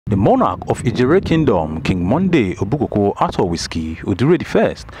The monarch of Idjerhe Kingdom, King Monday Obukoko Atowhisky Udire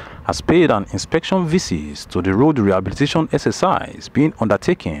I, has paid an inspection visit to the road rehabilitation exercise being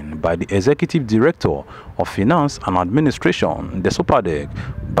undertaken by the Executive Director of Finance and Administration, the Sopadek,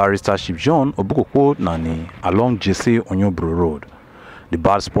 Barrister Chief John Nani, along Jesse Onyobro Road. The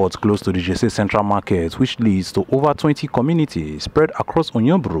bad spot close to the Jesse Central Market, which leads to over 20 communities spread across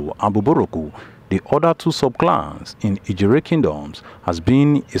Onyobro and Boboroku, the other two sub-clans in Idjerhe Kingdoms, has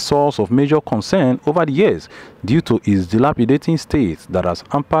been a source of major concern over the years due to its dilapidating state that has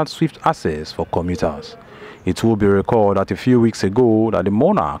hampered swift access for commuters. It will be recalled that a few weeks ago that the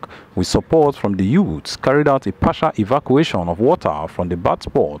monarch, with support from the youths, carried out a partial evacuation of water from the bad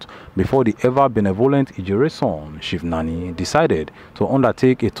spot before the ever-benevolent Idjerhe son, Chief Nani, decided to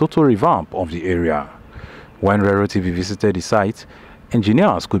undertake a total revamp of the area. When Rero TV visited the site,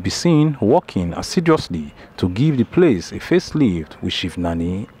 engineers could be seen working assiduously to give the place a facelift with Chief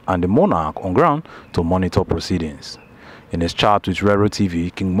Nani and the monarch on ground to monitor proceedings. In his chat with Rero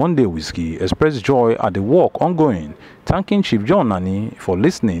TV, King Monday Whiskey expressed joy at the work ongoing, thanking Chief John Nani for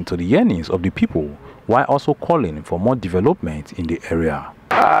listening to the yearnings of the people while also calling for more development in the area.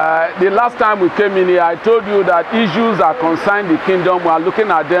 The last time we came in here, I told you that issues that concern the kingdom, we are looking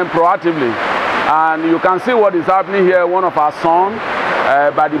at them proactively. And you can see what is happening here. One of our sons,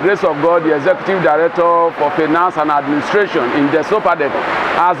 by the grace of God, the Executive Director for Finance and Administration in the Sopadek,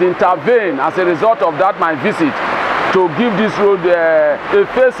 has intervened as a result of that my visit to give this road a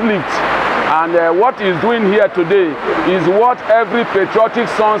facelift. And what he's doing here today is what every patriotic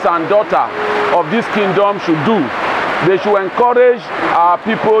sons and daughter of this kingdom should do. They should encourage our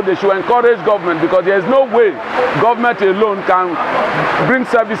people, they should encourage government, because there is no way government alone can bring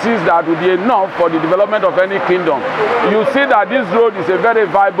services that would be enough for the development of any kingdom. You see that this road is a very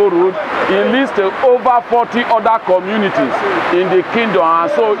viable road. It leads to over 40 other communities in the kingdom,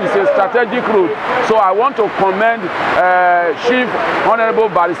 and so it's a strategic road. So I want to commend Chief Honorable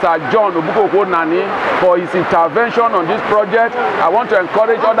Barrister John Nani for his intervention on this project. I want to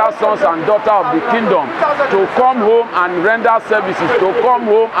encourage other sons and daughters of the kingdom to come home and render services, to come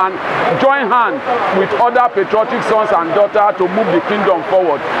home and join hands with other patriotic sons and daughters to move the kingdom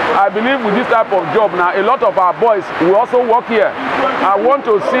forward. I believe with this type of job now, a lot of our boys will also work here. I want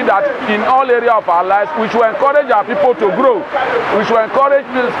to see that in all areas of our lives, we should encourage our people to grow. We should encourage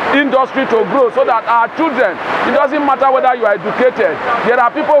this industry to grow so that our children, it doesn't matter whether you are educated, there are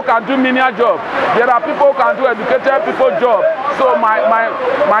people who can do menial jobs, there are people who can do educated people jobs. So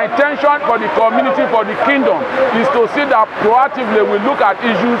my intention for the community, for the kingdom, is to see that proactively we look at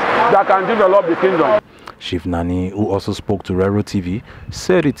issues that can develop the kingdom. Chief Nani, who also spoke to Rero TV,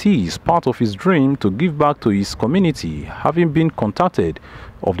 said it is part of his dream to give back to his community, having been contacted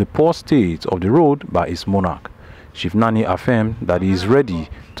of the poor state of the road by his monarch. Chief Nani affirmed that he is ready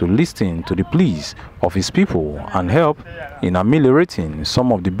to listen to the pleas of his people and help in ameliorating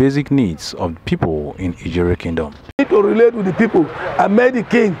some of the basic needs of the people in Idjerhe Kingdom. We need to relate with the people and make the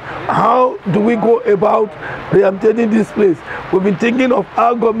king. How do we go about rehabilitating this place? We've been thinking of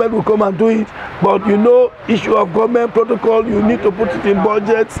how government will come and do it, but you know, issue of government protocol, you need to put it in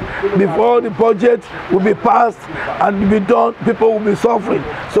budgets. Before the budget will be passed and be done, people will be suffering.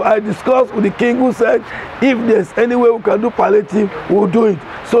 So I discussed with the king, who said, if there's any way we can do palliative, we'll do it.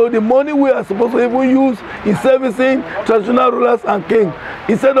 So the money we are supposed to even use is servicing traditional rulers and king.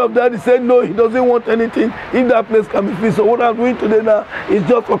 Instead of that, he said no, he doesn't want anything if that place can be free. So what I'm doing today now is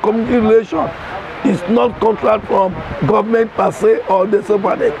just for community relation. It's not contract from government per se or the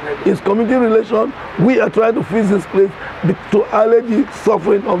Sopadek. It's community relation. We are trying to fix this place to allay the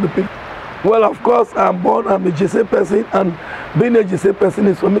suffering of the people. Well, of course, I'm a Jesse person, and being a Jesse person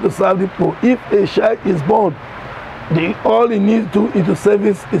is for me to serve the people. If a child is born, all he needs to do is to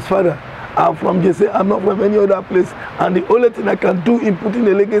service his father. I'm from Jesse, I'm not from any other place. And the only thing I can do in putting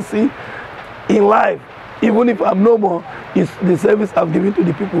a legacy in life, even if I'm no more, is the service I've given to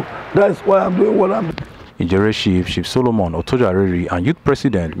the people. That's why I'm doing what I'm doing. Idjerhe Chief Solomon Otojareri and Youth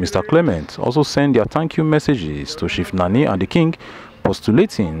President Mr. Clement also sent their thank you messages to Chief Nani and the King,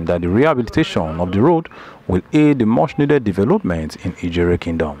 postulating that the rehabilitation of the road will aid the much-needed development in Idjerhe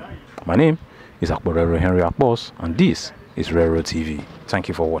Kingdom. My name is Rero Henry Akbos, and this is Rero TV. Thank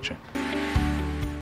you for watching.